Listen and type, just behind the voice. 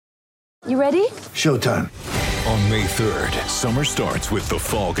You ready? Showtime. On May 3rd, summer starts with The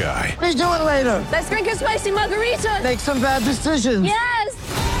Fall Guy. Let's do it later. Let's drink a spicy margarita. Make some bad decisions. Yes!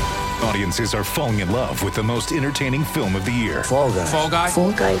 Audiences are falling in love with the most entertaining film of the year. Fall Guy. Fall Guy?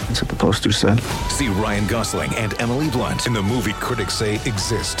 Fall guy. That's what the poster said. See Ryan Gosling and Emily Blunt in the movie critics say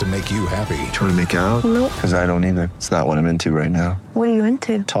exists to make you happy. Trying to make it out? Nope. Because I don't either. It's not what I'm into right now. What are you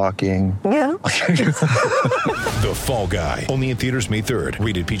into? Talking. Yeah. The Fall Guy. Only in theaters May 3rd.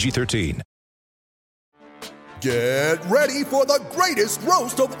 Rated PG-13. Get ready for the greatest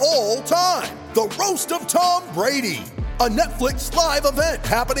roast of all time. The Roast of Tom Brady. A Netflix live event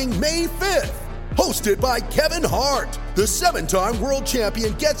happening May 5th. Hosted by Kevin Hart. The 7-time world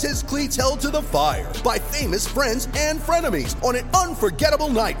champion gets his cleats held to the fire by famous friends and frenemies on an unforgettable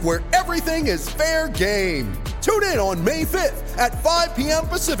night where everything is fair game. Tune in on May 5th at 5 p.m.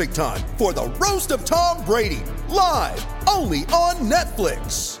 Pacific time for the Roast of Tom Brady. Live only on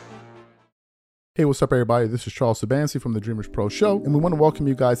Netflix. Hey, what's up, everybody? This is Charles Sabansi from the Dreamers Pro Show, and we want to welcome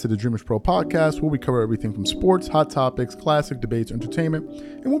you guys to the Dreamers Pro Podcast, where we cover everything from sports, hot topics, classic debates, entertainment,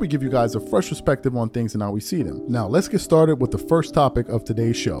 and where we give you guys a fresh perspective on things and how we see them. Now, let's get started with the first topic of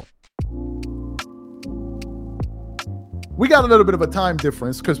today's show. We got a little bit of a time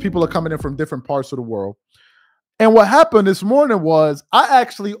difference because people are coming in from different parts of the world. And what happened this morning was I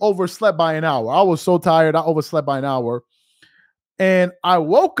actually overslept by an hour. I was so tired, I overslept by an hour. And I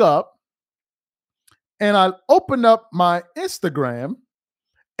woke up, and I opened up my Instagram,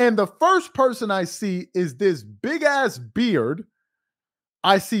 and the first person I see is this big-ass beard.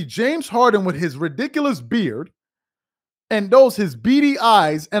 I see James Harden with his ridiculous beard and his beady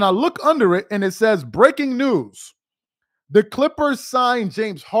eyes, and I look under it, and it says, breaking news. The Clippers signed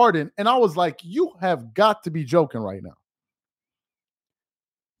James Harden, and I was like, you have got to be joking right now.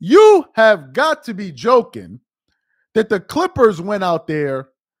 You have got to be joking that the Clippers went out there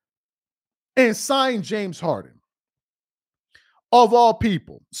and signed James Harden, of all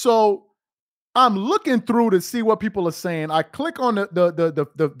people. So I'm looking through to see what people are saying. I click on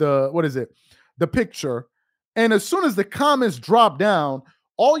the what is it? The picture. And as soon as the comments drop down,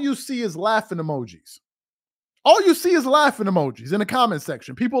 all you see is laughing emojis. All you see is laughing emojis in the comment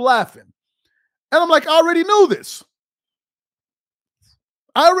section. People laughing. And I'm like, I already knew this.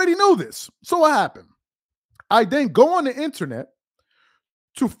 So what happened? I then go on the internet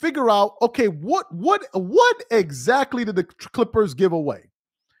to figure out, okay, what exactly did the Clippers give away?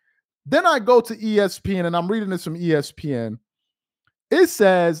 Then I go to ESPN, and I'm reading this from ESPN. It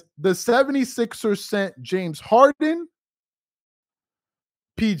says the 76ers sent James Harden,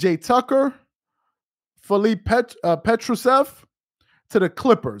 PJ Tucker, Philippe Petrusev to the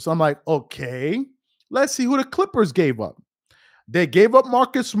Clippers. I'm like, okay, let's see who the Clippers gave up. They gave up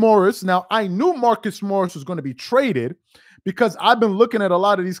Marcus Morris. Now, I knew Marcus Morris was going to be traded because I've been looking at a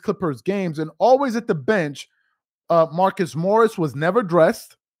lot of these Clippers games, and always at the bench, Marcus Morris was never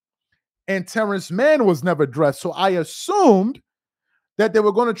dressed and Terrence Mann was never dressed. So I assumed that they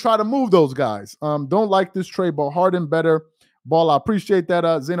were going to try to move those guys. Don't like this trade, but Harden better ball. I appreciate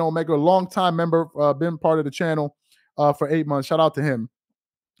that. Zeno Omega, longtime member, been part of the channel for 8 months. Shout out to him.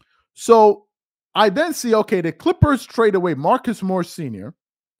 So I then see, okay, the Clippers trade away Marcus Morris Sr.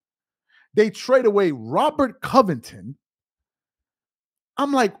 They trade away Robert Covington.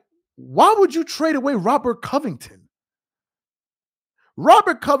 I'm like, why would you trade away Robert Covington?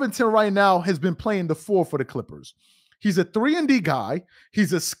 Robert Covington right now has been playing the 4 for the Clippers. He's a 3-and-D guy.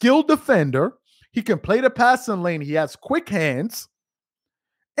 He's a skilled defender. He can play the passing lane. He has quick hands.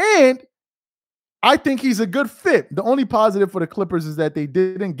 And I think he's a good fit. The only positive for the Clippers is that they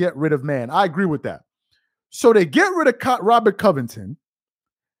didn't get rid of Mann. I agree with that. So they get rid of Robert Covington.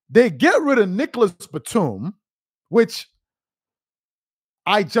 They get rid of Nicholas Batum, which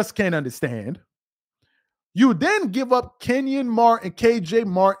I just can't understand. You then give up Kenyon Martin, KJ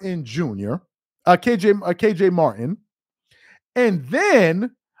Martin Jr., KJ Martin, and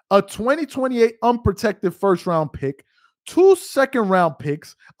then a 2028 unprotected first-round pick, 2 second-round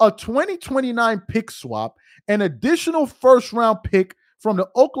picks, a 2029 pick swap, an additional first-round pick from the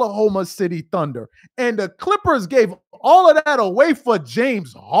Oklahoma City Thunder. And the Clippers gave all of that away for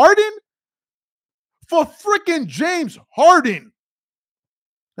James Harden? For freaking James Harden.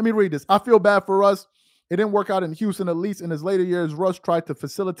 Let me read this. I feel bad for Russ. It didn't work out in Houston, at least in his later years. Russ tried to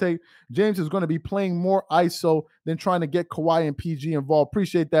facilitate. James is going to be playing more ISO than trying to get Kawhi and PG involved.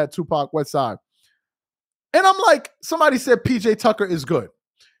 Appreciate that, Tupac Westside. And I'm like, somebody said PJ Tucker is good.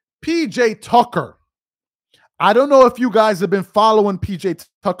 PJ Tucker. I don't know if you guys have been following PJ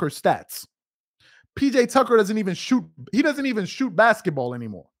Tucker's stats. PJ Tucker doesn't even shoot. He doesn't even shoot basketball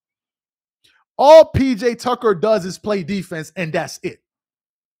anymore. All PJ Tucker does is play defense, and that's it.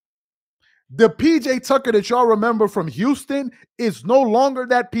 The PJ Tucker that y'all remember from Houston is no longer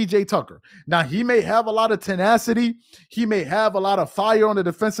that PJ Tucker. Now, he may have a lot of tenacity. He may have a lot of fire on the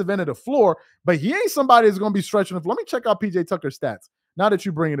defensive end of the floor, but he ain't somebody that's going to be stretching the floor. Let me check out PJ Tucker's stats now that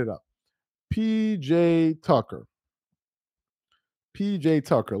you're bringing it up. PJ Tucker. PJ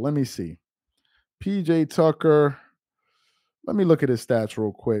Tucker. Let me see. PJ Tucker. Let me look at his stats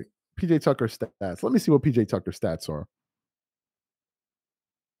real quick. PJ Tucker stats. Let me see what PJ Tucker stats are.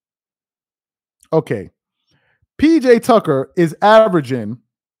 Okay. PJ Tucker is averaging.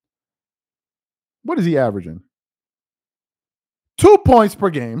 What is he averaging? 2 points per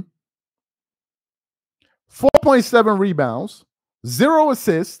game, 4.7 rebounds, 0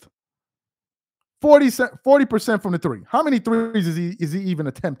 assists, 40% from the three. How many threes is he even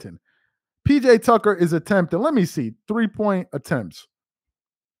attempting? PJ Tucker is attempting, let me see, 3-point attempts.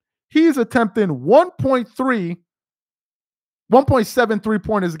 He's attempting 1.7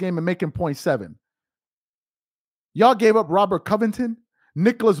 3-pointers a game and making 0.7. Y'all gave up Robert Covington,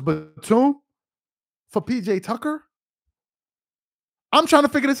 Nicholas Batum for PJ Tucker? I'm trying to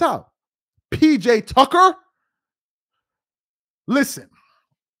figure this out. PJ Tucker? Listen,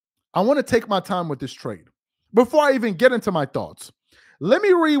 I want to take my time with this trade. Before I even get into my thoughts, let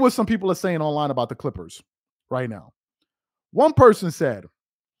me read what some people are saying online about the Clippers right now. One person said,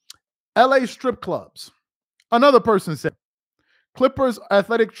 LA strip clubs. Another person said, Clippers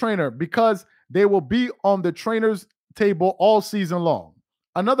athletic trainer because they will be on the trainer's table all season long.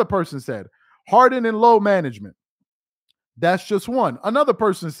 Another person said, Harden and low management. That's just one. Another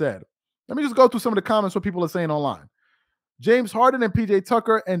person said, let me just go through some of the comments what people are saying online. James Harden and PJ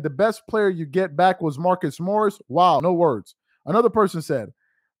Tucker, and the best player you get back was Marcus Morris. Wow, no words. Another person said,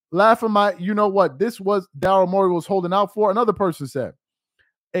 laughing you know what this was Daryl Morey was holding out for. Another person said,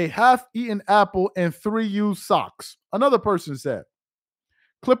 a half-eaten apple and 3 used socks. Another person said,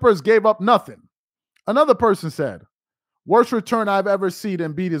 Clippers gave up nothing. Another person said, worst return I've ever seen,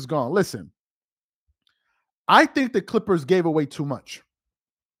 Embiid is gone. Listen, I think the Clippers gave away too much.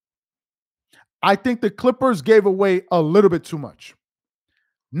 I think the Clippers gave away a little bit too much.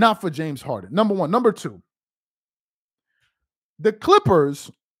 Not for James Harden. Number one. Number two, the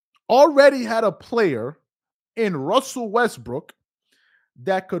Clippers already had a player in Russell Westbrook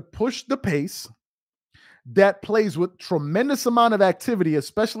that could push the pace, that plays with tremendous amount of activity,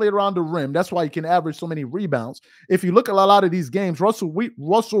 especially around the rim. That's why he can average so many rebounds. If you look at a lot of these games, Russell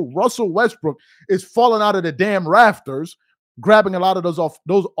Westbrook is falling out of the damn rafters, grabbing a lot of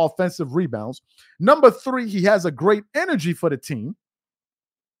those offensive rebounds. Number three, he has a great energy for the team.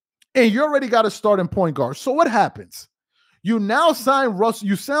 And you already got a starting point guard. So what happens? You now sign Russ.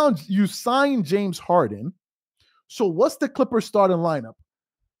 You sign James Harden. So what's the Clippers starting lineup?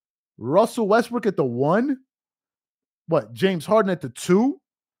 Russell Westbrook at the 1. What? James Harden at the 2.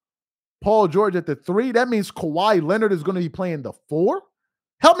 Paul George at the 3. That means Kawhi Leonard is going to be playing the 4.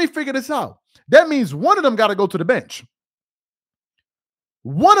 Help me figure this out. That means one of them got to go to the bench.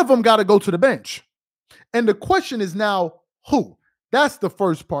 One of them got to go to the bench. And the question is now, who? That's the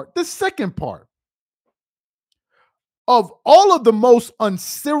first part. The second part. Of all of the most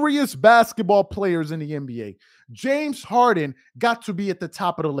unserious basketball players in the NBA, James Harden got to be at the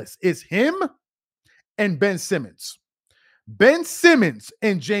top of the list. It's him and Ben Simmons. Ben Simmons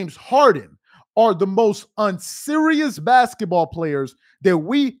and James Harden are the most unserious basketball players that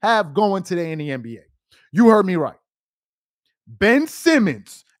we have going today in the NBA. You heard me right. Ben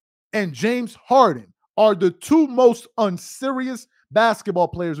Simmons and James Harden are the two most unserious basketball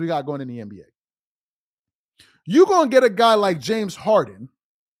players we got going in the NBA. You're going to get a guy like James Harden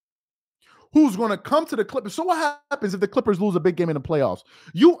who's going to come to the Clippers. So what happens if the Clippers lose a big game in the playoffs?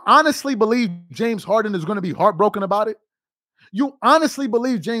 You honestly believe James Harden is going to be heartbroken about it? You honestly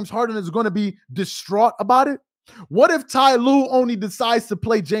believe James Harden is going to be distraught about it? What if Ty Lue only decides to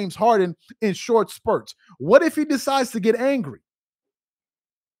play James Harden in short spurts? What if he decides to get angry?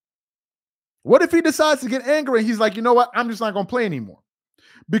 What if he decides to get angry and he's like, you know what? I'm just not going to play anymore.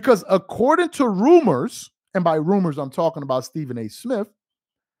 Because according to rumors, and by rumors, I'm talking about Stephen A. Smith.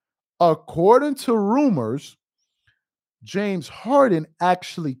 According to rumors, James Harden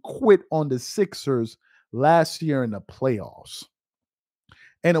actually quit on the Sixers last year in the playoffs.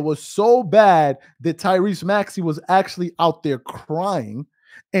 And it was so bad that Tyrese Maxey was actually out there crying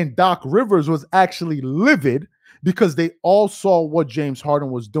and Doc Rivers was actually livid because they all saw what James Harden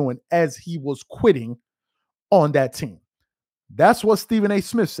was doing as he was quitting on that team. That's what Stephen A.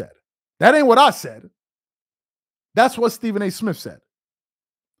 Smith said. That ain't what I said. That's what Stephen A. Smith said.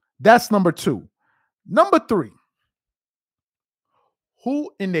 That's number two. Number three, who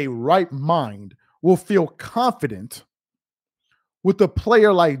in their right mind will feel confident with a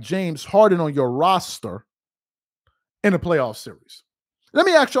player like James Harden on your roster in a playoff series? Let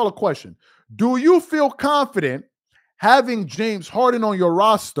me ask y'all a question. Do you feel confident having James Harden on your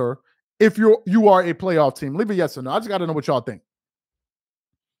roster if you are a playoff team? Leave a yes or no. I just got to know what y'all think.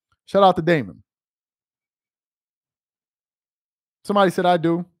 Shout out to Damon. Somebody said I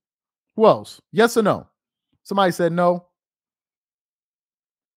do. Who else? Yes or no? Somebody said no.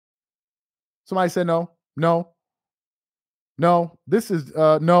 Somebody said no. No. No. This is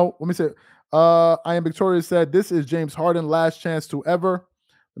no. Let me say. I am Victoria said this is James Harden last chance to ever.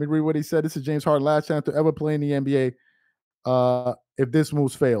 Let me read what he said. This is James Harden last chance to ever play in the NBA. If this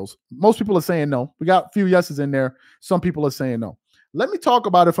move fails, most people are saying no. We got a few yeses in there. Some people are saying no. Let me talk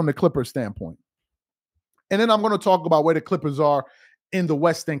about it from the Clippers standpoint. And then I'm going to talk about where the Clippers are in the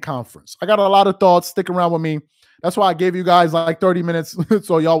Western Conference. I got a lot of thoughts. Stick around with me. That's why I gave you guys like 30 minutes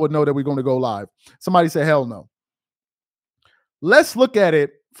so y'all would know that we're going to go live. Somebody say hell no. Let's look at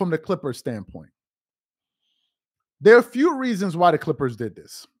it from the Clippers standpoint. There are a few reasons why the Clippers did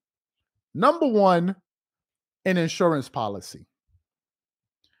this. Number one, an insurance policy.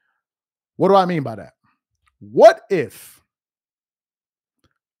 What do I mean by that? What if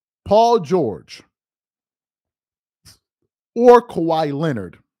Paul George or Kawhi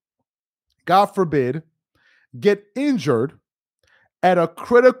Leonard, God forbid, get injured at a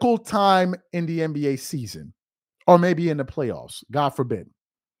critical time in the NBA season or maybe in the playoffs, God forbid?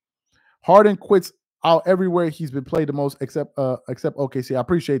 Harden quits out everywhere he's been played the most except OKC. I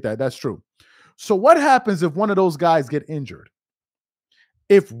appreciate that. That's true. So what happens if one of those guys get injured?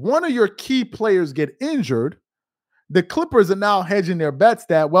 If one of your key players get injured, the Clippers are now hedging their bets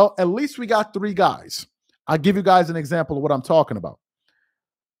that, well, at least we got three guys. I'll give you guys an example of what I'm talking about.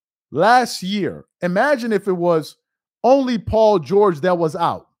 Last year, imagine if it was only Paul George that was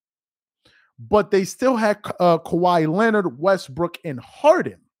out, but they still had Kawhi Leonard, Westbrook, and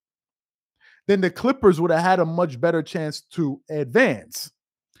Harden. Then the Clippers would have had a much better chance to advance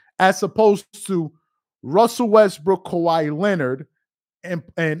as opposed to Russell Westbrook, Kawhi Leonard,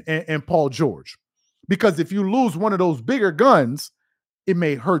 and Paul George. Because if you lose one of those bigger guns, it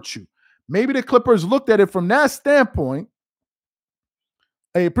may hurt you. Maybe the Clippers looked at it from that standpoint.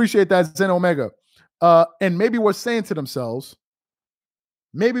 I appreciate that, Zen Omega. And maybe we're saying to themselves,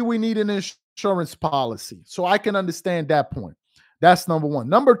 maybe we need an insurance policy. So I can understand that point. That's number one.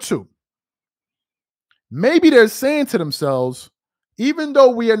 Number two, maybe they're saying to themselves, even though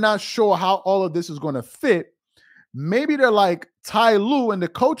we are not sure how all of this is going to fit, maybe they're like Ty Lue and the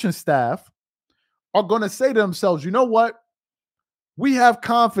coaching staff are going to say to themselves, you know what? We have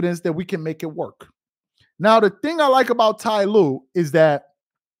confidence that we can make it work. Now, the thing I like about Ty Lue is that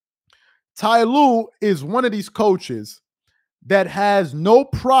Ty Lue is one of these coaches that has no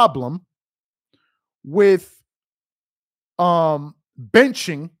problem with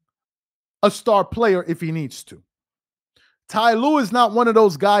benching a star player if he needs to. Ty Lue is not one of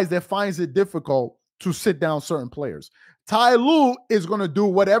those guys that finds it difficult to sit down certain players. Ty Lue is going to do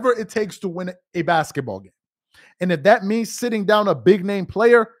whatever it takes to win a basketball game. And if that means sitting down a big name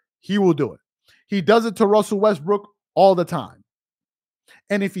player, he will do it. He does it to Russell Westbrook all the time.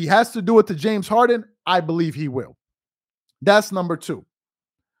 And if he has to do it to James Harden, I believe he will. That's number two.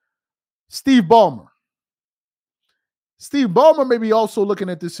 Steve Ballmer. Steve Ballmer may be also looking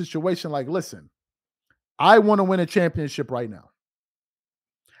at this situation like, listen, I want to win a championship right now.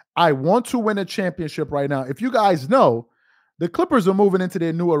 I want to win a championship right now. If you guys know, the Clippers are moving into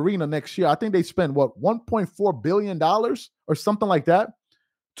their new arena next year. I think they spend, $1.4 billion or something like that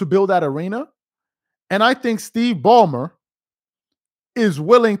to build that arena. And I think Steve Ballmer is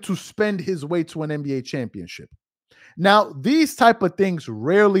willing to spend his way to an NBA championship. Now, these type of things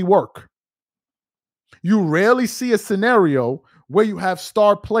rarely work. You rarely see a scenario where you have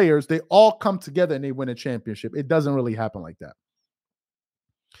star players, they all come together and they win a championship. It doesn't really happen like that.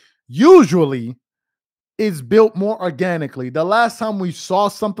 Usually, it's built more organically. The last time we saw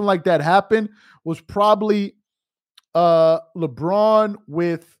something like that happen was probably LeBron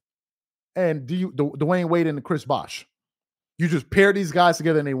with Dwayne Wade and Chris Bosh. You just pair these guys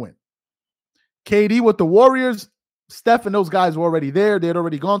together and they win. KD with the Warriors, Steph and those guys were already there. They had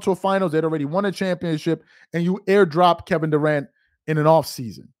already gone to a finals. They had already won a championship, and you airdrop Kevin Durant in an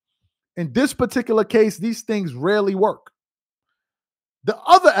offseason. In this particular case, these things rarely work. The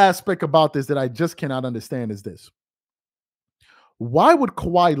other aspect about this that I just cannot understand is this. Why would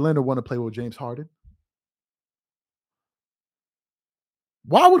Kawhi Leonard want to play with James Harden?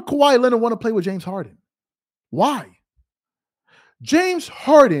 Why would Kawhi Leonard want to play with James Harden? Why? James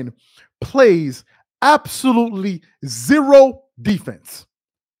Harden plays absolutely zero defense.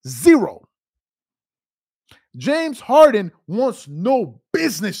 Zero. James Harden wants no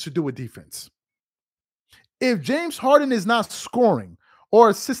business to do with defense. If James Harden is not scoring or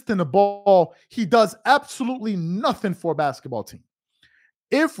assisting the ball, he does absolutely nothing for a basketball team.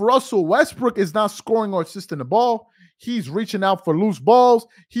 If Russell Westbrook is not scoring or assisting the ball, he's reaching out for loose balls.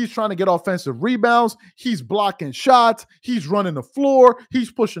 He's trying to get offensive rebounds. He's blocking shots. He's running the floor.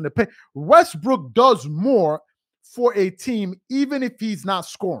 He's pushing the paint. Westbrook does more for a team, even if he's not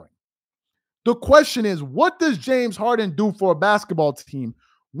scoring. The question is, what does James Harden do for a basketball team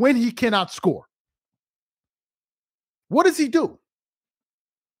when he cannot score? What does he do?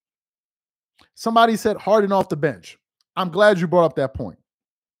 Somebody said Harden off the bench. I'm glad you brought up that point.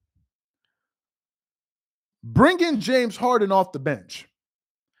 Bringing James Harden off the bench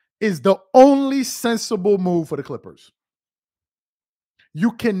is the only sensible move for the Clippers.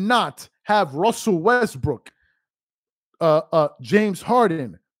 You cannot have Russell Westbrook, James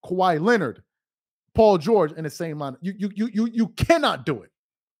Harden, Kawhi Leonard, Paul George in the same line. You cannot do it.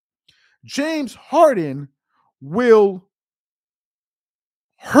 James Harden will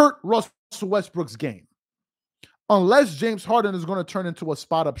hurt Russell Westbrook's game unless James Harden is going to turn into a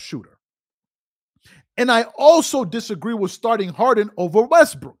spot-up shooter. And I also disagree with starting Harden over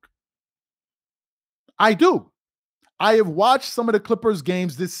Westbrook. I do. I have watched some of the Clippers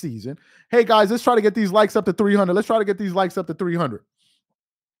games this season. Hey, guys, let's try to get these likes up to 300. Let's try to get these likes up to 300.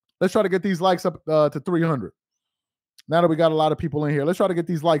 Let's try to get these likes up to 300. Now that we got a lot of people in here, let's try to get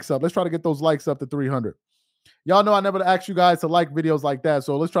these likes up. Let's try to get those likes up to 300. Y'all know I never ask you guys to like videos like that,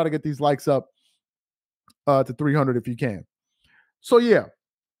 so let's try to get these likes up to 300 if you can. So, yeah.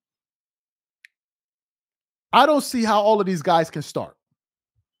 I don't see how all of these guys can start.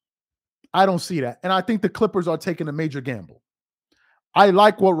 I don't see that. And I think the Clippers are taking a major gamble. I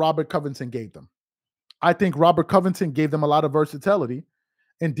like what Robert Covington gave them. I think Robert Covington gave them a lot of versatility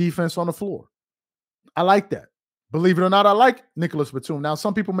and defense on the floor. I like that. Believe it or not, I like Nicholas Batum. Now,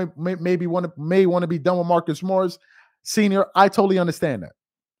 some people may want to be done with Marcus Morris Sr. I totally understand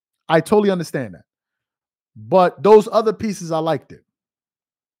that. But those other pieces, I liked it.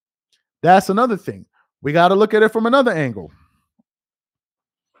 That's another thing. We got to look at it from another angle.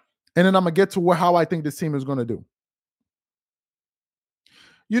 And then I'm going to get to how I think this team is going to do.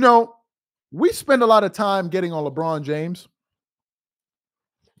 You know, we spend a lot of time getting on LeBron James.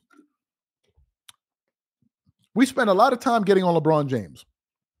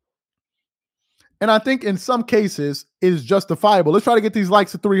 And I think in some cases it is justifiable. Let's try to get these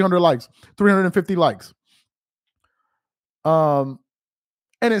likes to 300 likes, 350 likes.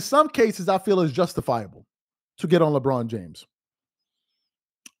 And in some cases, I feel it's justifiable to get on LeBron James.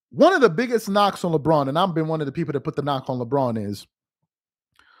 One of the biggest knocks on LeBron, and I've been one of the people that put the knock on LeBron, is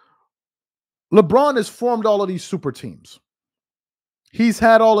LeBron has formed all of these super teams. He's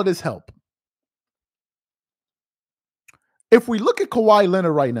had all of this help. If we look at Kawhi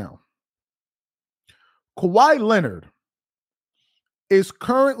Leonard right now, Kawhi Leonard is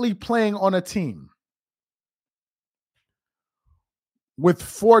currently playing on a team with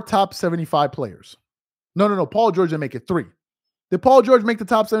 4 top 75 players. No. Paul George didn't make it 3. Did Paul George make the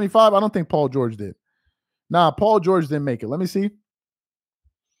top 75? I don't think Paul George did. Nah, Paul George didn't make it. Let me see.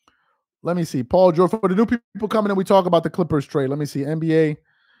 Paul George, for the new people coming in, we talk about the Clippers trade. Let me see. NBA,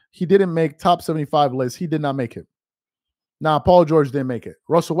 he didn't make top 75 list. He did not make it. Nah, Paul George didn't make it.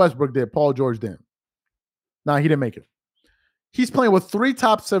 Russell Westbrook did. Paul George didn't. Nah, he didn't make it. He's playing with 3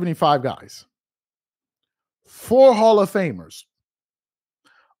 top 75 guys, 4 Hall of Famers,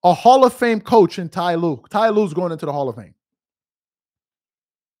 a Hall of Fame coach in Ty Lue. Ty Lue's going into the Hall of Fame.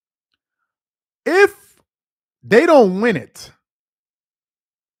 If they don't win it,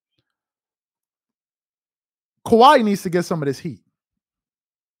 Kawhi needs to get some of this heat.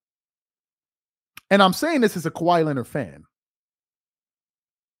 And I'm saying this as a Kawhi Leonard fan.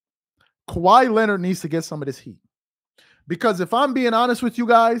 Kawhi Leonard needs to get some of this heat. Because if I'm being honest with you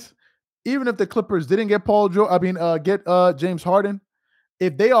guys, even if the Clippers didn't get James Harden,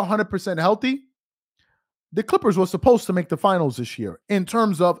 if they are 100% healthy, the Clippers were supposed to make the finals this year in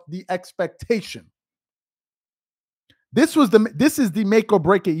terms of the expectation. This is the make or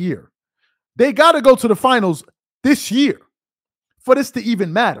break it year. They got to go to the finals this year for this to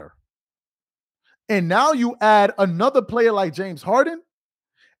even matter. And now you add another player like James Harden,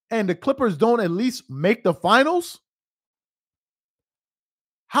 and the Clippers don't at least make the finals.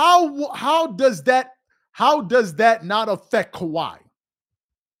 How does that not affect Kawhi?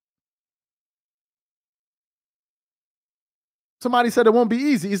 Somebody said it won't be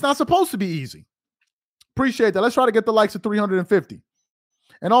easy. It's not supposed to be easy. Appreciate that. Let's try to get the likes of 350.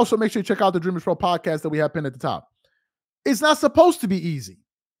 And also make sure you check out the Dreamers Pro podcast that we have pinned at the top. It's not supposed to be easy.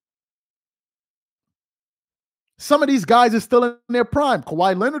 Some of these guys are still in their prime.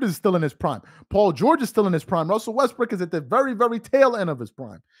 Kawhi Leonard is still in his prime. Paul George is still in his prime. Russell Westbrook is at the very, very tail end of his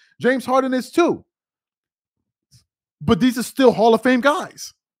prime. James Harden is too. But these are still Hall of Fame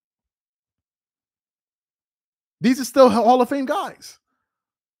guys. These are still Hall of Fame guys.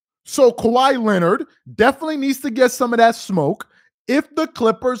 So Kawhi Leonard definitely needs to get some of that smoke if the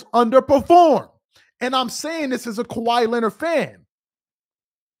Clippers underperform. And I'm saying this as a Kawhi Leonard fan.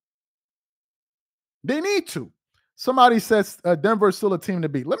 They need to. Somebody says Denver is still a team to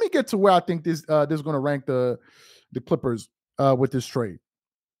beat. Let me get to where I think this is going to rank the Clippers with this trade.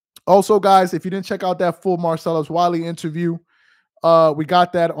 Also, guys, if you didn't check out that full Marcellus Wiley interview, we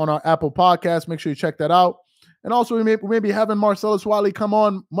got that on our Apple podcast. Make sure you check that out. And also, we may be having Marcellus Wiley come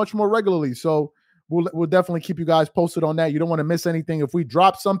on much more regularly. So we'll definitely keep you guys posted on that. You don't want to miss anything. If we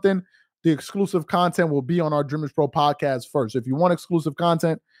drop something, the exclusive content will be on our Dreamers Pro podcast first. If you want exclusive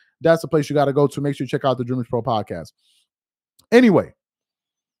content, that's the place you got to go to. Make sure you check out the Dreamers Pro podcast. Anyway,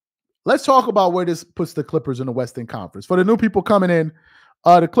 let's talk about where this puts the Clippers in the Western Conference. For the new people coming in,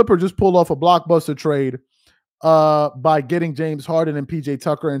 the Clippers just pulled off a blockbuster trade by getting James Harden and PJ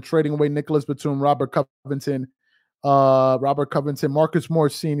Tucker and trading away Nicholas Batum, Robert Covington, Marcus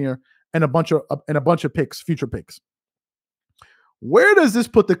Morris Sr., and a bunch of picks, future picks. Where does this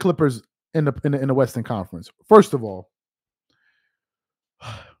put the Clippers in the Western Conference? First of all,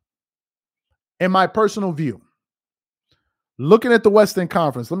 in my personal view, looking at the Western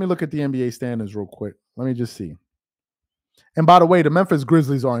Conference, let me look at the NBA standings real quick. Let me just see. And by the way, the Memphis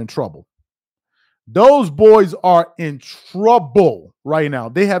Grizzlies are in trouble. Those boys are in trouble right now.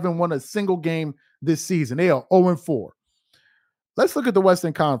 They haven't won a single game this season. They are 0-4. Let's look at the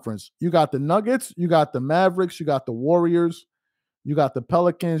Western Conference. You got the Nuggets, you got the Mavericks, you got the Warriors, you got the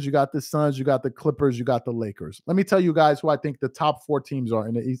Pelicans, you got the Suns, you got the Clippers, you got the Lakers. Let me tell you guys who I think the top 4 teams are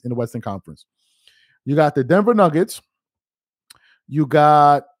in the Western Conference. You got the Denver Nuggets. You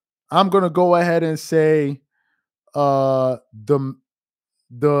got, I'm going to go ahead and say let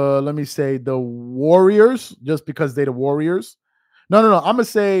me say the Warriors, just because they're the Warriors. No. I'm going to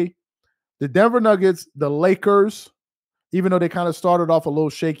say the Denver Nuggets, the Lakers, even though they kind of started off a little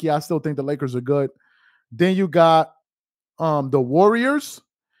shaky, I still think the Lakers are good. Then you got the Warriors,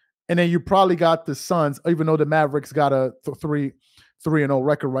 and then you probably got the Suns, even though the Mavericks got a 3-0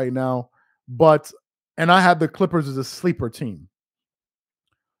 record right now. And I have the Clippers as a sleeper team.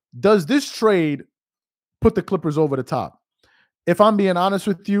 Does this trade put the Clippers over the top? If I'm being honest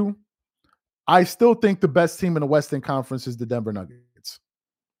with you, I still think the best team in the Western Conference is the Denver Nuggets.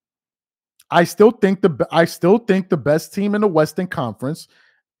 I still think the best team in the Western Conference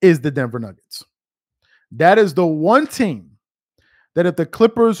is the Denver Nuggets. That is the one team that if the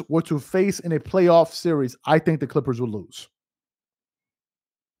Clippers were to face in a playoff series, I think the Clippers would lose.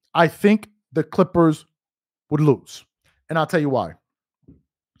 I think the Clippers would lose. And I'll tell you why.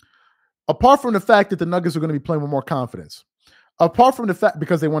 Apart from the fact that the Nuggets are going to be playing with more confidence, apart from the fact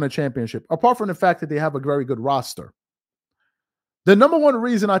because they won a championship, apart from the fact that they have a very good roster, the number one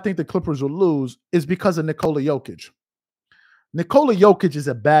reason I think the Clippers will lose is because of Nikola Jokic. Nikola Jokic is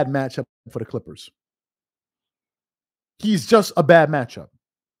a bad matchup for the Clippers. He's just a bad matchup.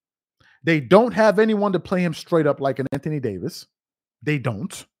 They don't have anyone to play him straight up like an Anthony Davis. They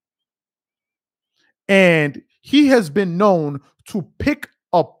don't. And he has been known to pick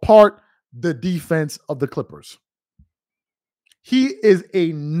apart the defense of the Clippers. He is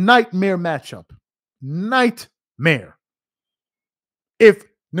a nightmare matchup. Nightmare. If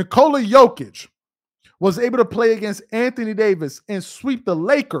Nikola Jokic was able to play against Anthony Davis and sweep the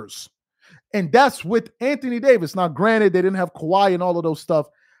Lakers, and that's with Anthony Davis. Now, granted, they didn't have Kawhi and all of those stuff.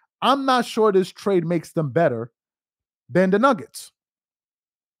 I'm not sure this trade makes them better than the Nuggets.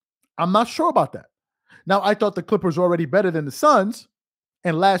 I'm not sure about that. Now, I thought the Clippers were already better than the Suns,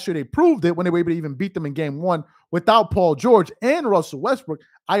 and last year they proved it when they were able to even beat them in game 1 without Paul George and Russell Westbrook.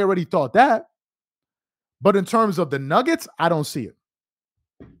 I already thought that. But in terms of the Nuggets, I don't see it.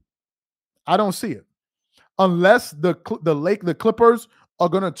 I don't see it. Unless the Clippers are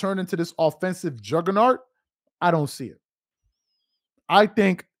going to turn into this offensive juggernaut, I don't see it. I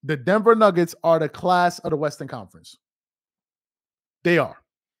think the Denver Nuggets are the class of the Western Conference. They are.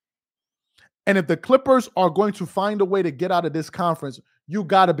 And if the Clippers are going to find a way to get out of this conference, you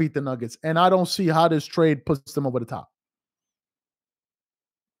got to beat the Nuggets. And I don't see how this trade puts them over the top.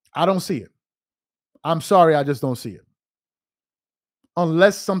 I don't see it. I'm sorry, I just don't see it.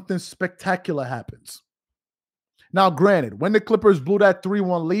 Unless something spectacular happens. Now, granted, when the Clippers blew that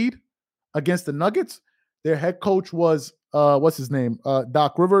 3-1 lead against the Nuggets, their head coach was,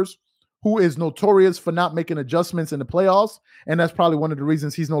 Doc Rivers, who is notorious for not making adjustments in the playoffs. And that's probably one of the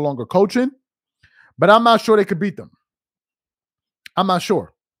reasons he's no longer coaching. but I'm not sure they could beat them. I'm not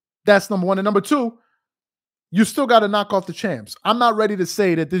sure. That's number one. And number two, you still got to knock off the champs. I'm not ready to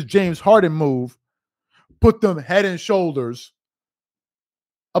say that this James Harden move put them head and shoulders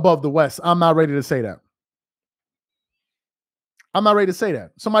above the West. I'm not ready to say that. I'm not ready to say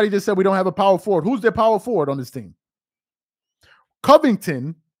that. Somebody just said we don't have a power forward. Who's their power forward on this team?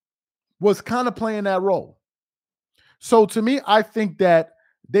 Covington was kind of playing that role. So to me, I think that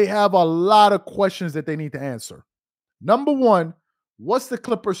they have a lot of questions that they need to answer. Number one, what's the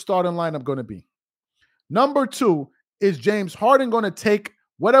Clippers starting lineup going to be? Number two, is James Harden going to take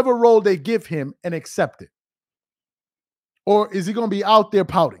whatever role they give him and accept it? Or is he going to be out there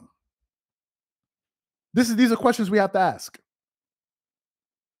pouting? These are questions we have to ask.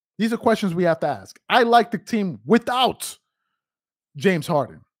 These are questions we have to ask. I like the team without James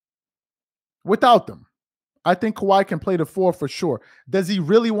Harden. Without them. I think Kawhi can play the 4 for sure. Does he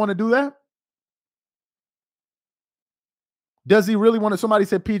really want to do that? Does he really want to? Somebody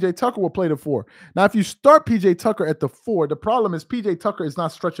said PJ Tucker will play the 4. Now, if you start PJ Tucker at the 4, the problem is PJ Tucker is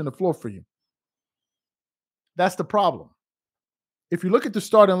not stretching the floor for you. That's the problem. If you look at the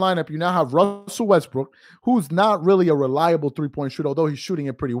starting lineup, you now have Russell Westbrook, who's not really a reliable three-point shooter, although he's shooting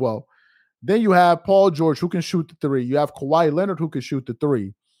it pretty well. Then you have Paul George, who can shoot the 3. You have Kawhi Leonard, who can shoot the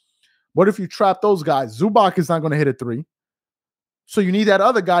 3. What if you trap those guys? Zubac is not going to hit a 3. So you need that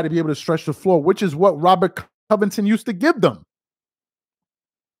other guy to be able to stretch the floor, which is what Robert Covington used to give them.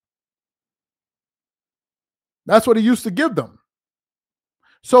 That's what he used to give them.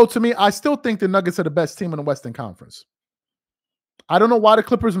 So to me, I still think the Nuggets are the best team in the Western Conference. I don't know why the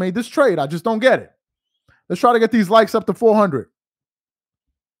Clippers made this trade. I just don't get it. Let's try to get these likes up to 400.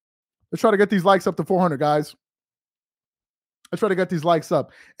 Let's try to get these likes up to 400, guys. Let's try to get these likes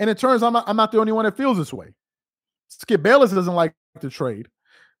up. And it turns out I'm not the only one that feels this way. Skip Bayless doesn't like the trade.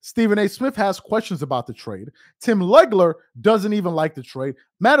 Stephen A. Smith has questions about the trade. Tim Legler doesn't even like the trade.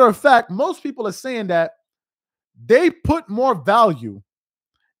 Matter of fact, most people are saying that they put more value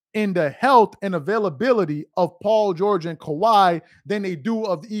in the health and availability of Paul George and Kawhi than they do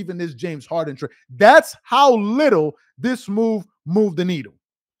of even this James Harden trade. That's how little this move moved the needle.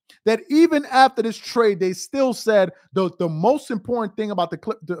 That even after this trade, they still said the most important thing about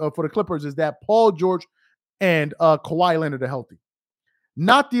for the Clippers is that Paul George and Kawhi Leonard are healthy,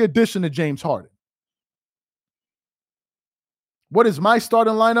 not the addition of James Harden. What is my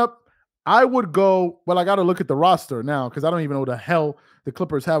starting lineup? I would go, well, I got to look at the roster now because I don't even know what the hell the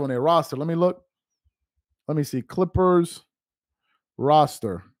Clippers have on their roster. Let me look. Let me see. Clippers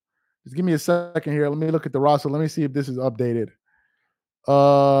roster. Just give me a second here. Let me look at the roster. Let me see if this is updated.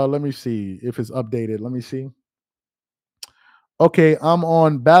 Let me see if it's updated. Let me see. Okay, I'm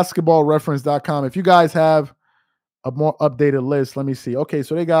on basketballreference.com. If you guys have a more updated list, let me see. Okay,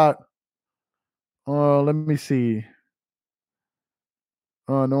 so they got, let me see.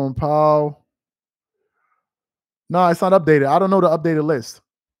 Norman Powell. No, it's not updated. I don't know the updated list.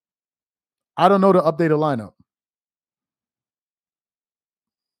 I don't know the updated lineup.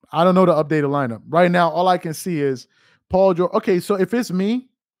 I don't know the updated lineup. Right now, all I can see is Paul George. Okay, so if it's me,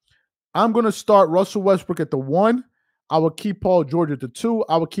 I'm going to start Russell Westbrook at the 1. I will keep Paul George at the 2.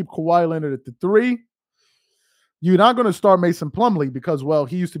 I will keep Kawhi Leonard at the 3. You're not going to start Mason Plumlee because, well,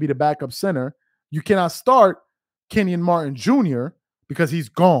 he used to be the backup center. You cannot start Kenyon Martin Jr. because he's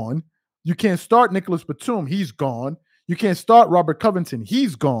gone. You can't start Nicholas Batum. He's gone. You can't start Robert Covington.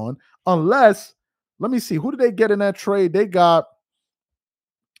 He's gone. Unless, let me see, who did they get in that trade? They got,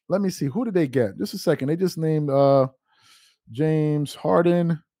 let me see, who did they get? Just a second. They just named James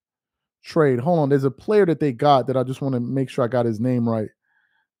Harden trade. Hold on. There's a player that they got that I just want to make sure I got his name right.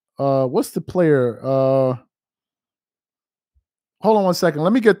 What's the player? Hold on one second.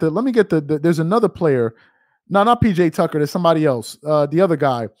 Let me get the there's another player. No, not PJ Tucker. There's somebody else. The other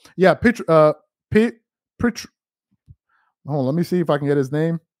guy. Yeah, hold on, let me see if I can get his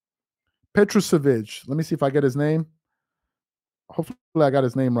name. Petrovic. Let me see if I get his name. Hopefully I got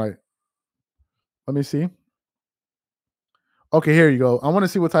his name right. Let me see. Okay, here you go. I want to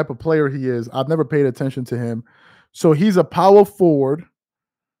see what type of player he is. I've never paid attention to him. So he's a power forward.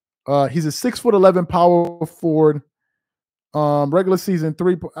 He's a 6'11" power forward. Regular season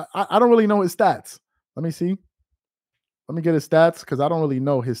 3. I don't really know his stats. Let me see. Let me get his stats because I don't really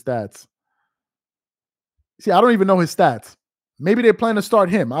know his stats. See, I don't even know his stats. Maybe they plan to start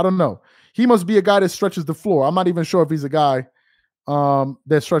him. I don't know. He must be a guy that stretches the floor. I'm not even sure if he's a guy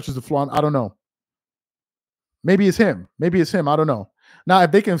that stretches the floor. I don't know. Maybe it's him. Maybe it's him. I don't know. Now,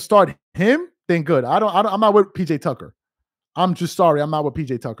 if they can start him, then good. I'm not with PJ Tucker. I'm just sorry. I'm not with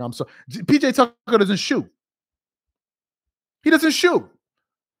PJ Tucker. I'm sorry. PJ Tucker doesn't shoot. He doesn't shoot.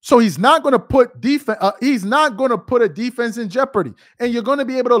 So he's not going to put defense. He's not going to put a defense in jeopardy, and you're going to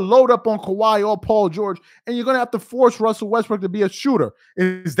be able to load up on Kawhi or Paul George, and you're going to have to force Russell Westbrook to be a shooter.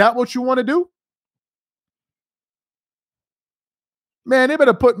 Is that what you want to do? Man, they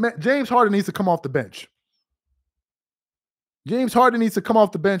better put James Harden needs to come off the bench. James Harden needs to come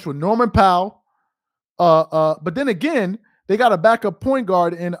off the bench with Norman Powell. But then again, they got a backup point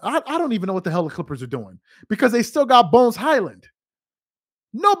guard, and I don't even know what the hell the Clippers are doing because they still got Bones Highland.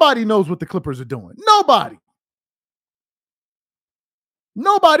 Nobody knows what the Clippers are doing. Nobody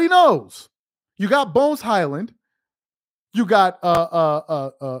knows. You got Bones Highland. You got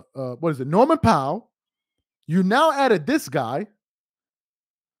what is it? Norman Powell. You now added this guy.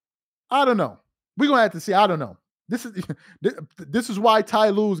 I don't know. We're gonna have to see. I don't know. This is why Ty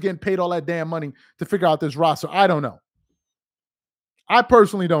Lue's getting paid all that damn money to figure out this roster. I don't know. I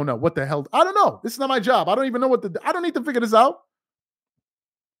personally don't know what the hell. I don't know. This is not my job. I don't even know I don't need to figure this out.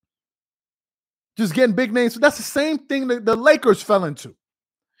 Just getting big names. That's the same thing that the Lakers fell into.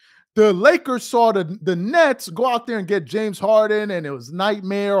 The Lakers saw the Nets go out there and get James Harden, and it was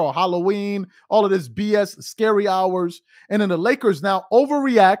Nightmare or Halloween, all of this BS, scary hours. And then the Lakers now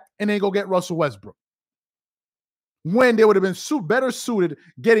overreact and they go get Russell Westbrook. When they would have been better suited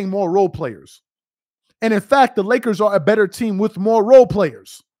getting more role players. And in fact, the Lakers are a better team with more role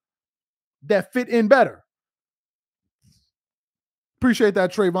players that fit in better. Appreciate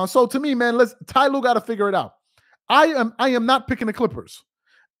that, Trayvon. So to me, man, Ty Lue got to figure it out. I am not picking the Clippers.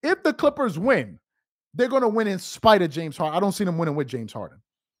 If the Clippers win, they're going to win in spite of James Harden. I don't see them winning with James Harden.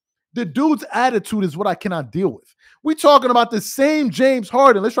 The dude's attitude is what I cannot deal with. We're talking about the same James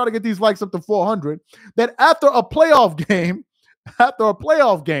Harden. Let's try to get these likes up to 400. That after a playoff game,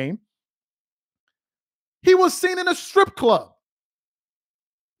 he was seen in a strip club.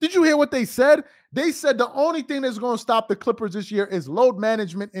 Did you hear what they said? They said the only thing that's going to stop the Clippers this year is load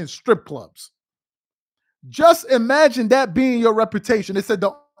management in strip clubs. Just imagine that being your reputation. They said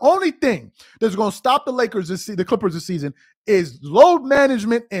the only thing that's going to stop the Clippers this season is load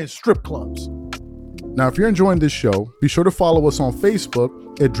management and strip clubs. Now, if you're enjoying this show, be sure to follow us on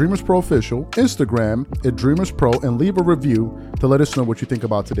Facebook at Dreamers Pro Official, Instagram at Dreamers Pro, and leave a review to let us know what you think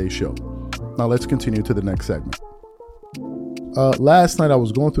about today's show. Now, let's continue to the next segment. Last night, I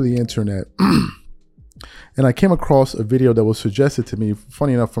was going through the internet and I came across a video that was suggested to me,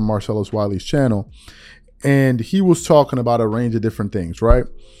 funny enough, from Marcellus Wiley's channel. And he was talking about a range of different things, right?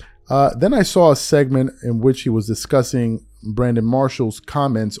 Then I saw a segment in which he was discussing Brandon Marshall's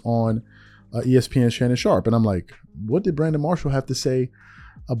comments on ESPN's Shannon Sharpe. And I'm like, what did Brandon Marshall have to say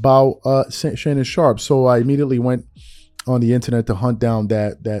about Shannon Sharpe? So I immediately went on the internet to hunt down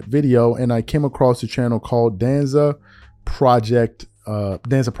that video, and I came across a channel called Danza Project.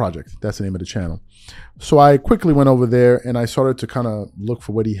 Danza Project, that's the name of the channel. So I quickly went over there and I started to kind of look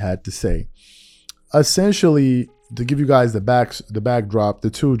for what he had to say. Essentially, to give you guys the backdrop, the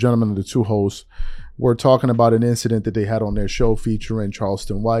two gentlemen, the two hosts, were talking about an incident that they had on their show featuring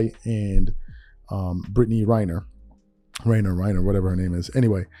Charleston White and Brittany Reiner, whatever her name is.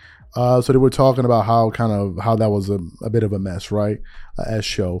 Anyway, so they were talking about how that was a bit of a mess, right? As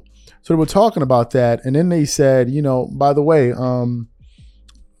show. So they were talking about that, and then they said, by the way,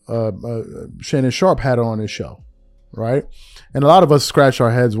 Shannon Sharpe had her on his show, right? And a lot of us scratched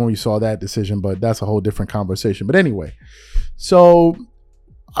our heads when we saw that decision, but that's a whole different conversation. But anyway, so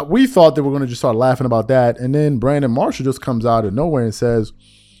we thought that we're going to just start laughing about that. And then Brandon Marshall just comes out of nowhere and says,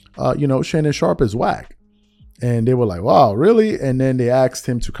 Shannon Sharpe is whack. And they were like, wow, really? And then they asked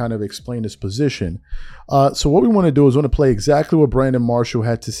him to kind of explain his position. So what we want to do is want to play exactly what Brandon Marshall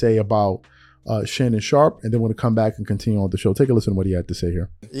had to say about Shannon Sharpe, and then we're going to come back and continue on the show. Take a listen to what he had to say here.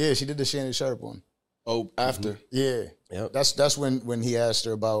 Yeah, she did the Shannon Sharpe one. Oh, after? Mm-hmm. Yeah. Yep. That's when he asked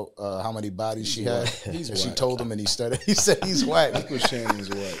her about how many bodies she had. And she told him, and he said he's whack. That's what Shannon's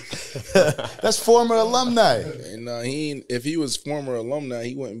whack. That's former alumni. And if he was former alumni,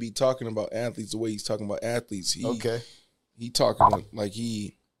 he wouldn't be talking about athletes the way he's talking about athletes. He talking like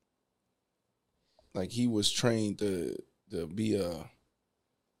he was trained to be a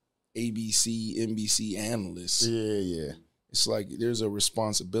ABC, NBC analyst. Yeah. It's like there's a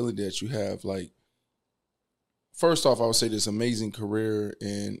responsibility that you have. Like, first off, I would say this amazing career,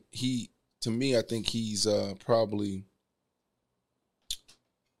 and to me, I think he's probably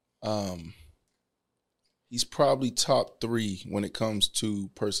top 3 when it comes to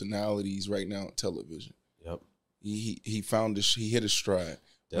personalities right now on television. Yep. He hit a stride. Definitely.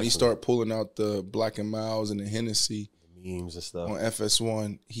 When he started pulling out the Black and Milds and the Hennessy, the memes and stuff on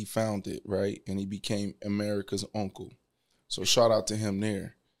FS1, he found it, right? And he became America's uncle. So shout out to him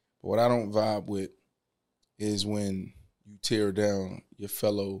there. But what I don't vibe with is when you tear down your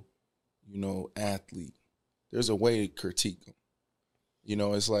fellow, athlete, there's a way to critique them.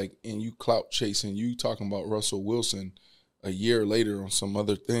 It's like, and you clout chasing, you talking about Russell Wilson a year later on some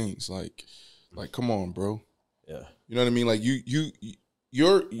other things. Like come on, bro. Yeah. You know what I mean? Like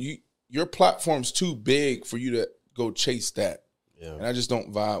your platform's too big for you to go chase that. Yeah. And I just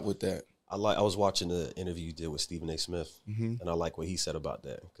don't vibe with that. I was watching the interview you did with Stephen A. Smith, and I like what he said about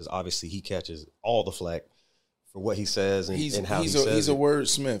that, because obviously he catches all the flack for what he says and how he says it. He's a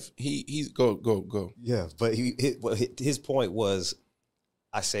wordsmith. He's go. Yeah, but his point was,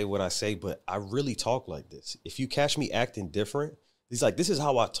 I say what I say, but I really talk like this. If you catch me acting different, he's like, this is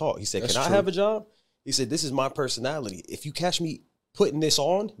how I talk. He said, I have a job? He said, this is my personality. If you catch me putting this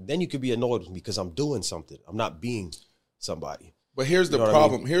on, then you could be annoyed with me because I'm doing something. I'm not being somebody. But here's the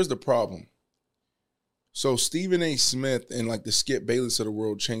problem. Here's the problem. So Stephen A. Smith and like the Skip Bayless of the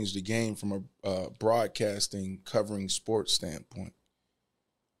world changed the game from a broadcasting, covering sports standpoint.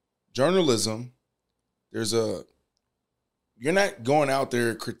 Journalism, you're not going out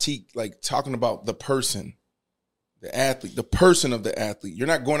there critique, like talking about the person, the athlete, the person of the athlete. You're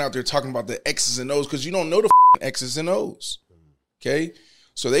not going out there talking about the X's and O's because you don't know the X's and O's. Okay?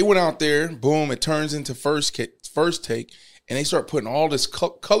 So they went out there, boom, it turns into first take, and they start putting all this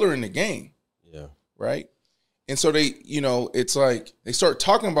color in the game. Yeah. Right? And so they, it's like they start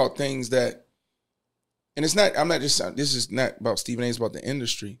talking about things that, and it's not, this is not about Stephen A, it's about the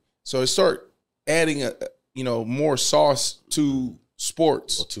industry. So it start adding more sauce to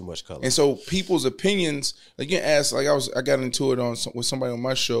sports. Well, too much color. And so people's opinions, like you ask, like I got into it with somebody on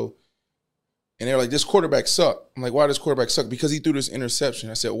my show, and they're like, this quarterback sucked. I'm like, why does quarterback suck? Because he threw this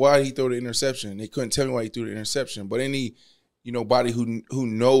interception. I said, why did he throw the interception? They couldn't tell me why he threw the interception. But any, body who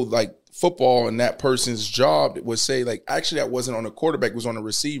know like football and that person's job would say, like, actually that wasn't on the quarterback, it was on the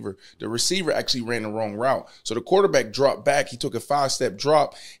receiver. The receiver actually ran the wrong route. So the quarterback dropped back. He took a 5-step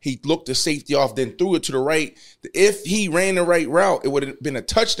drop. He looked the safety off, then threw it to the right. If he ran the right route, it would have been a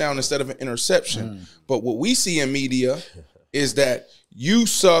touchdown instead of an interception. But what we see in media is that you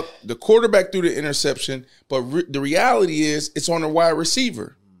suck, the quarterback threw the interception, but the reality is it's on the wide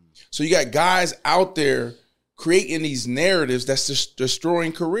receiver. So you got guys out there creating these narratives that's just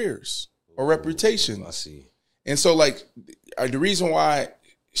destroying careers or reputations. I see. And so, like, the reason why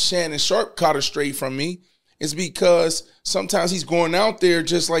Shannon Sharpe caught a stray from me is because sometimes he's going out there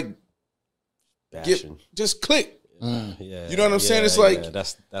just like just click. Yeah, you know what I'm saying? It's like,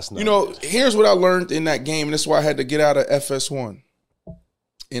 that's not here's what I learned in that game, and that's why I had to get out of FS1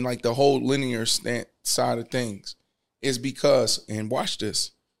 in like the whole linear side of things, is because, and watch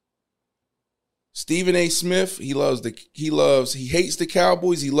this, Stephen A. Smith, he hates the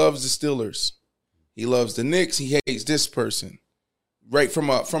Cowboys, he loves the Steelers. He loves the Knicks, he hates this person. Right, from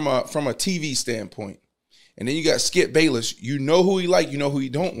a TV standpoint. And then you got Skip Bayless. You know who he like, you know who he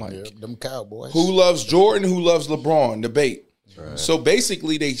don't like. Yeah, them Cowboys. Who loves Jordan, who loves LeBron, debate. Right. So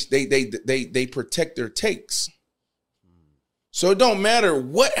basically they protect their takes. So it don't matter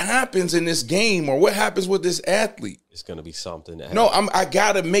what happens in this game or what happens with this athlete. It's going to be something. I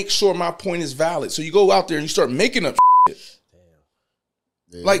got to make sure my point is valid. So you go out there and you start making up shit.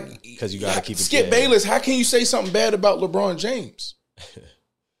 Damn. Like, because you got to keep it. Skip Bayless, how can you say something bad about LeBron James?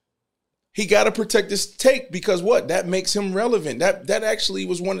 He got to protect his take because what? That makes him relevant. That actually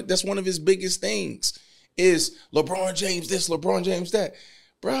was that's one of his biggest things is LeBron James this, LeBron James that.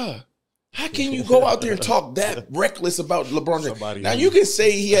 Bruh. How can you go out there and talk that reckless about LeBron James? Now, you can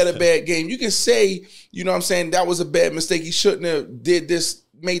say he had a bad game. You can say, you know what I'm saying, that was a bad mistake. He shouldn't have did this,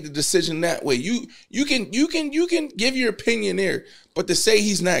 made the decision that way. You can give your opinion there. But to say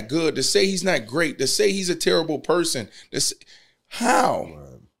he's not good, to say he's not great, to say he's a terrible person, how?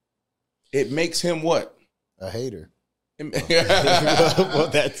 It makes him what? A hater. Well,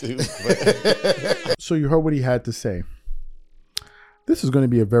 that too. So you heard what he had to say. This is going to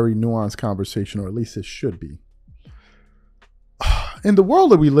be a very nuanced conversation, or at least it should be. In the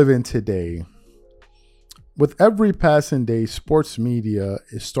world that we live in today, with every passing day, sports media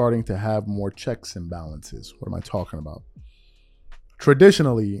is starting to have more checks and balances. What am I talking about?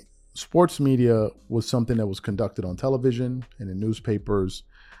 Traditionally, sports media was something that was conducted on television and in newspapers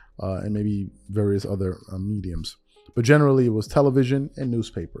and maybe various other mediums. But generally, it was television and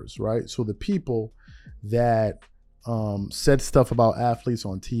newspapers, right? So the people that said stuff about athletes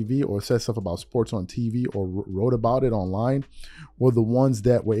on TV or said stuff about sports on TV or wrote about it online were the ones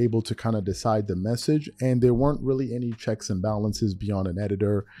that were able to kind of decide the message. And there weren't really any checks and balances beyond an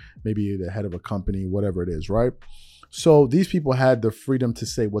editor, maybe the head of a company, whatever it is, right? So these people had the freedom to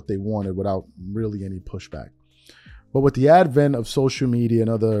say what they wanted without really any pushback. But with the advent of social media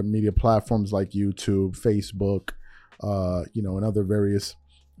and other media platforms like YouTube, Facebook, and other various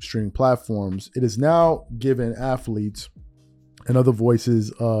streaming platforms. It is now given athletes and other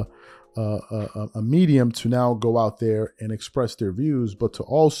voices a medium to now go out there and express their views, but to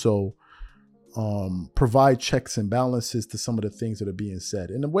also provide checks and balances to some of the things that are being said.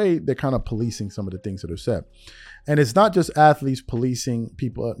 In a way, they're kind of policing some of the things that are said. And it's not just athletes policing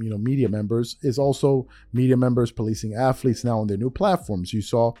people, media members. It's also media members policing athletes now on their new platforms. You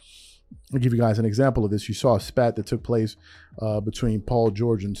saw, I'll give you guys an example of this. You saw a spat that took place between Paul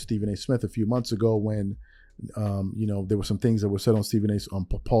George and Stephen A. Smith a few months ago when there were some things that were said on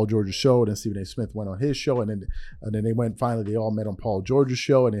Paul George's show, and then Stephen A. Smith went on his show, and then they all met on Paul George's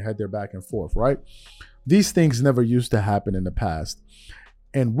show, and they had their back and forth, right? These things never used to happen in the past.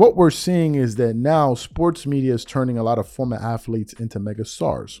 And what we're seeing is that now sports media is turning a lot of former athletes into mega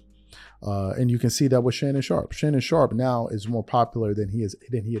stars. And you can see that with Shannon Sharpe. Shannon Sharpe now is more popular than he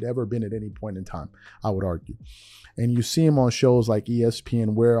had ever been at any point in time, I would argue. And you see him on shows like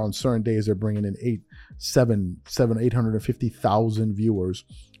ESPN, where on certain days they're bringing in 850,000 viewers,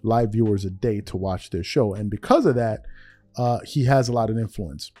 live viewers a day to watch their show. And because of that, he has a lot of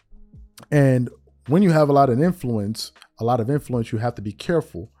influence. And when you have a lot of influence, you have to be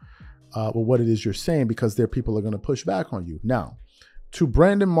careful with what it is you're saying, because there are people that are going to push back on you. Now, to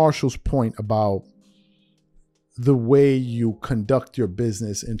Brandon Marshall's point about the way you conduct your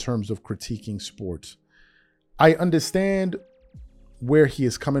business in terms of critiquing sports, I understand where he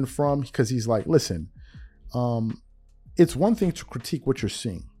is coming from, because he's like, listen, it's one thing to critique what you're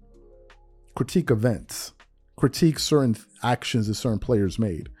seeing, critique events, critique certain actions that certain players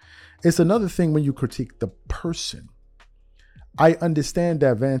made. It's another thing when you critique the person. I understand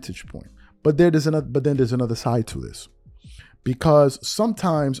that vantage point, but then there's another side to this, because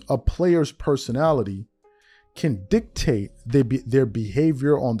sometimes a player's personality can dictate their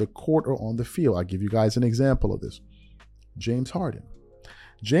behavior on the court or on the field. I'll give you guys an example of this. James Harden.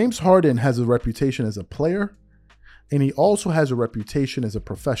 James Harden has a reputation as a player, and he also has a reputation as a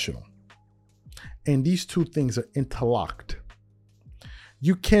professional. And these two things are interlocked.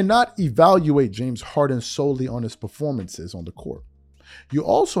 You cannot evaluate James Harden solely on his performances on the court. You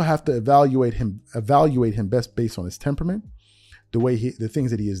also have to evaluate him best based on his temperament, the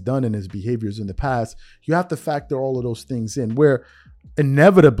things that he has done and his behaviors in the past. You have to factor all of those things in, where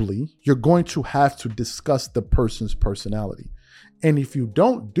inevitably you're going to have to discuss the person's personality. And if you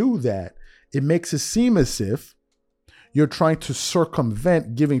don't do that, it makes it seem as if you're trying to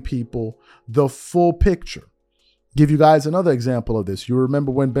circumvent giving people the full picture. Give you guys another example of this. You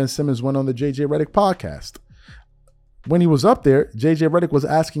remember when Ben Simmons went on the JJ Redick podcast. When he was up there, JJ Redick was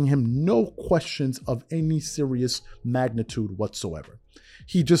asking him no questions of any serious magnitude whatsoever.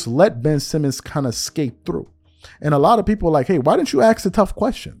 He just let Ben Simmons kind of skate through. And a lot of people are like, hey, why didn't you ask the tough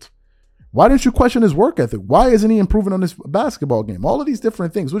questions? Why didn't you question his work ethic? Why isn't he improving on his basketball game? All of these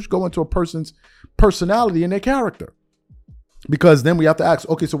different things, which go into a person's personality and their character. Because then we have to ask,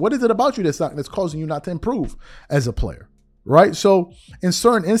 okay, so what is it about you that's causing you not to improve as a player, right? So in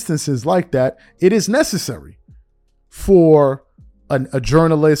certain instances like that, it is necessary for a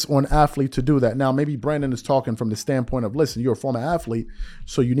journalist or an athlete to do that. Now, maybe Brandon is talking from the standpoint of, listen, you're a former athlete,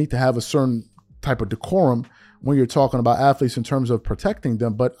 so you need to have a certain type of decorum when you're talking about athletes in terms of protecting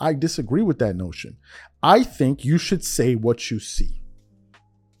them. But I disagree with that notion. I think you should say what you see.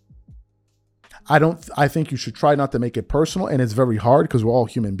 I think you should try not to make it personal, and it's very hard because we're all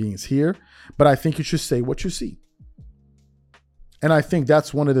human beings here, but I think you should say what you see. And I think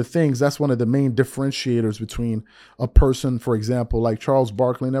that's one of the main differentiators between a person, for example, like Charles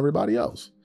Barkley and everybody else.